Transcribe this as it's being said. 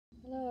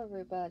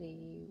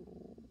everybody,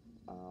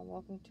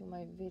 welcome to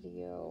my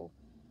video.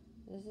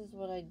 This is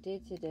what I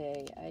did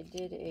today. I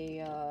did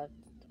a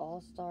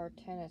all-star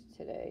tennis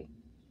today.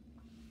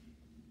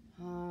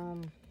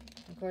 Of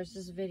course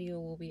this video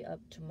will be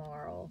up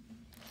tomorrow.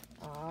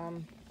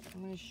 I'm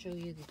going to show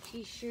you the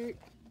t-shirt.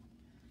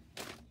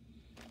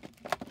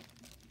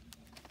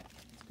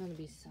 It's going to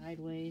be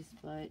sideways,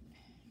 but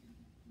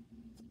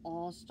it's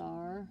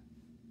all-star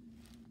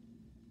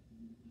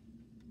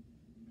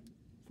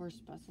for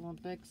Special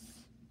Olympics.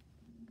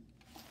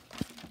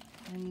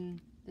 And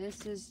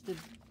this is the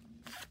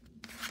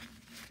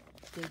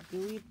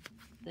gooey,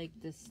 like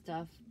the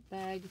stuff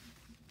bag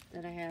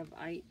that I have.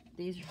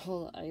 These are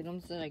all the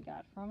items that I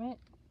got from it.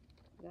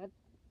 I got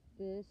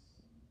this.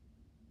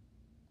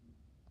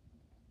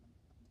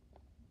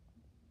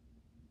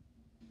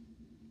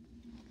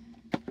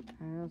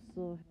 I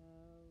also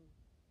have,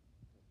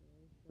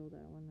 show that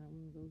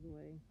one goes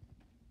away.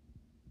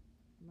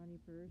 Money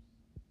purse.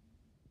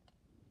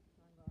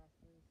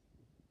 Sunglasses.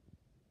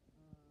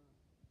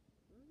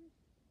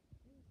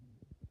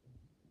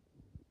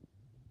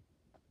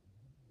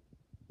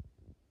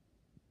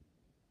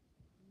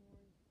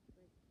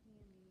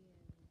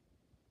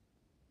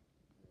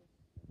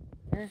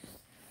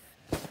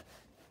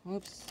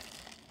 Whoops.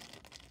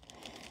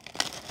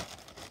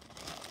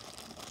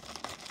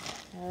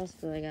 What else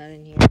do I got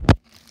in here?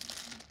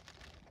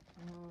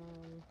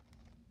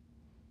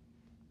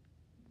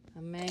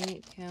 A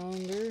magnet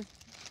calendar.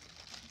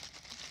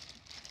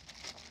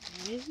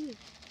 What is it?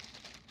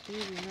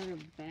 There's another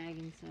bag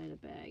inside a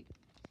bag.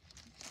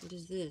 What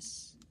is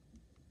this?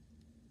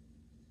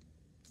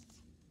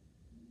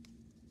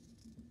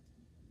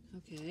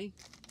 Okay.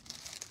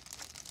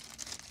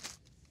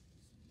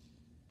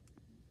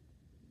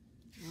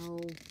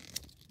 Oh,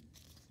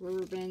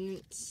 rubber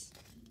bands.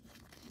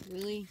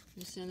 Really?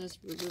 You sent us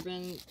rubber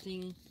band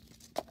thing?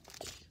 I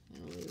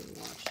don't even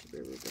watch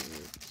rubber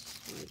bands.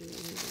 Why do I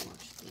need to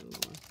watch them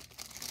more?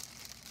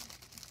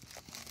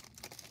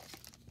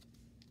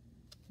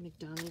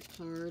 McDonald's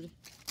card.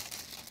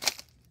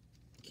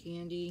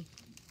 Candy.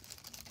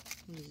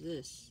 What is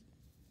this?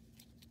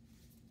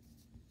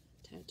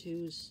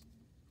 Tattoos.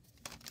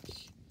 I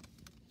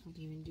don't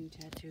even do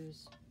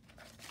tattoos.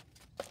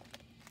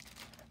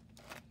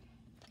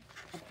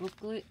 A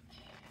booklet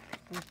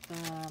with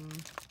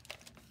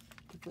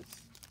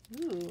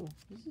ooh,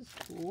 this is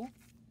cool.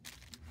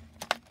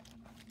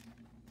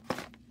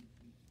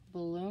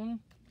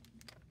 Balloon.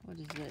 What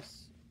is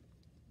this?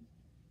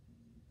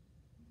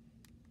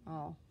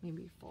 Oh,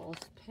 maybe false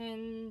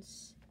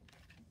pins.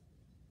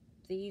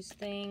 These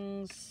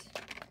things.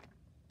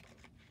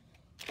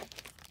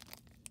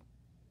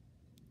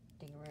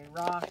 Stingray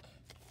rock.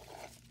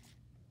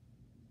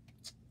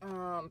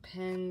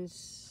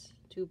 Pens,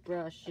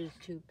 toothbrushes,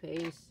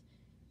 toothpaste.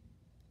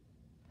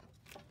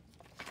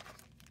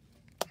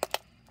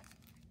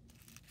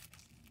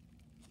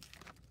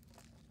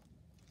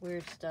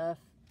 Weird stuff.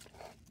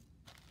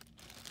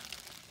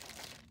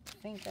 I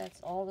think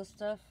that's all the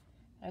stuff.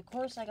 And of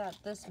course I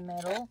got this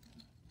medal.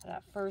 I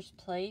got first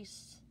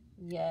place.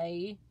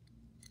 Yay.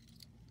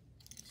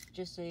 It's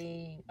just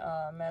a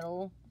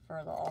medal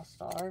for the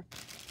All-Star.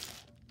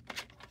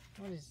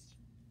 What is...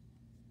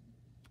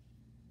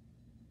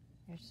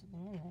 There's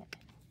something in it.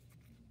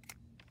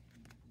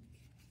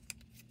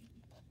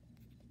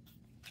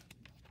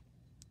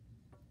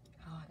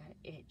 Oh, I got an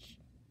itch.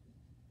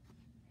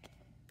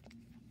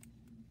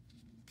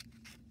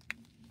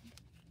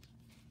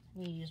 I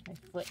need to use my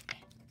foot.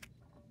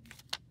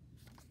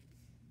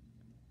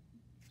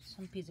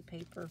 Some piece of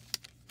paper.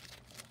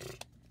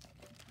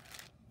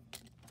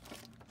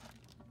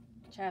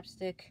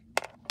 Chapstick.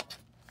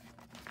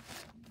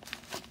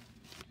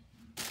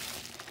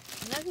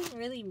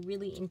 Nothing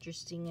really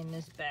interesting in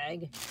this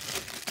bag.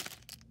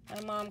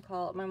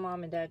 My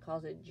mom and dad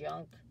calls it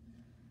junk.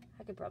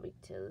 I could probably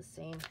tell the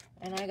same.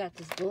 And I got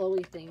this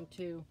glowy thing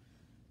too.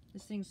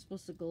 This thing's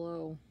supposed to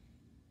glow.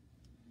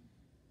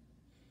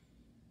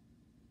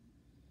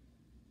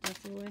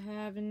 That's what I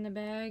have in the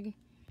bag.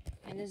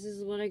 And this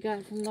is what I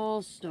got from the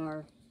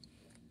All-Star.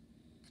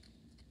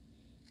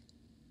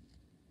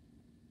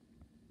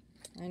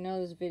 I know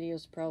this video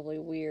is probably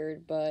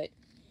weird, but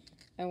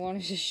I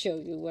wanted to show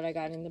you what I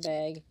got in the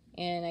bag.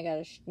 And I got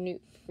a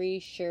free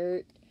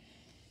shirt.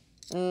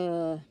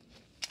 Now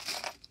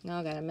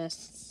I got a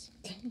mess.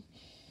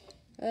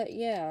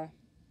 Yeah.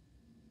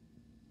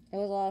 It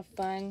was a lot of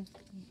fun.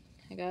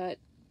 I got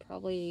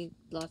probably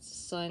lots of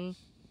sun.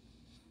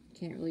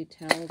 Can't really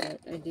tell,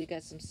 but I did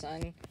get some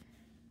sun.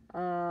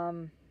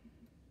 I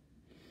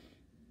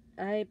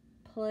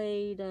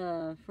played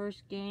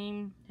first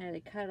game, had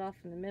to cut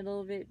off in the middle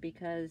of it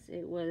because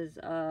it was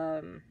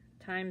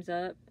time's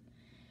up.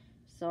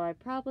 So I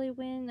probably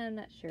win, I'm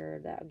not sure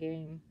of that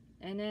game.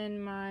 And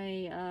then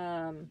my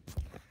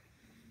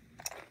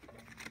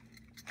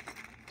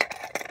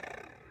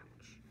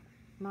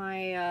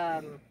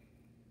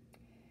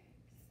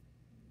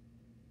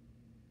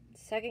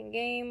second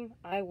game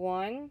I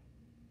won.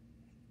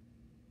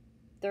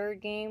 Third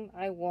game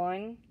I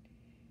won.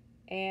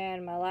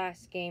 And my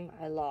last game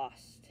I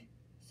lost.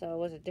 so it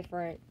was a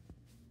different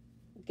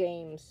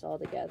games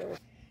altogether.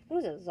 It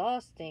was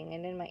exhausting,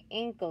 and then my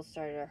ankles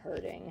started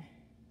hurting.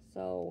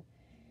 So,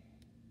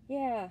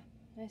 yeah,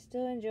 I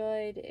still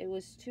enjoyed. It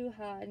was too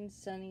hot and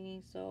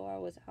sunny, so I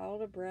was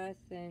out of breath,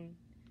 and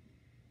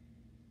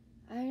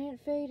I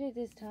didn't fade it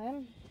this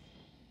time.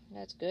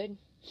 That's good.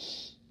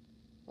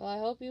 Well, I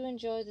hope you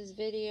enjoyed this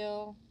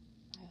video.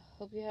 I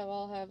hope you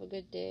all have a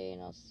good day,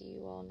 and I'll see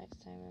you all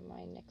next time in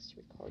my next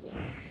recording.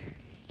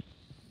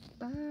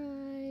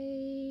 Bye!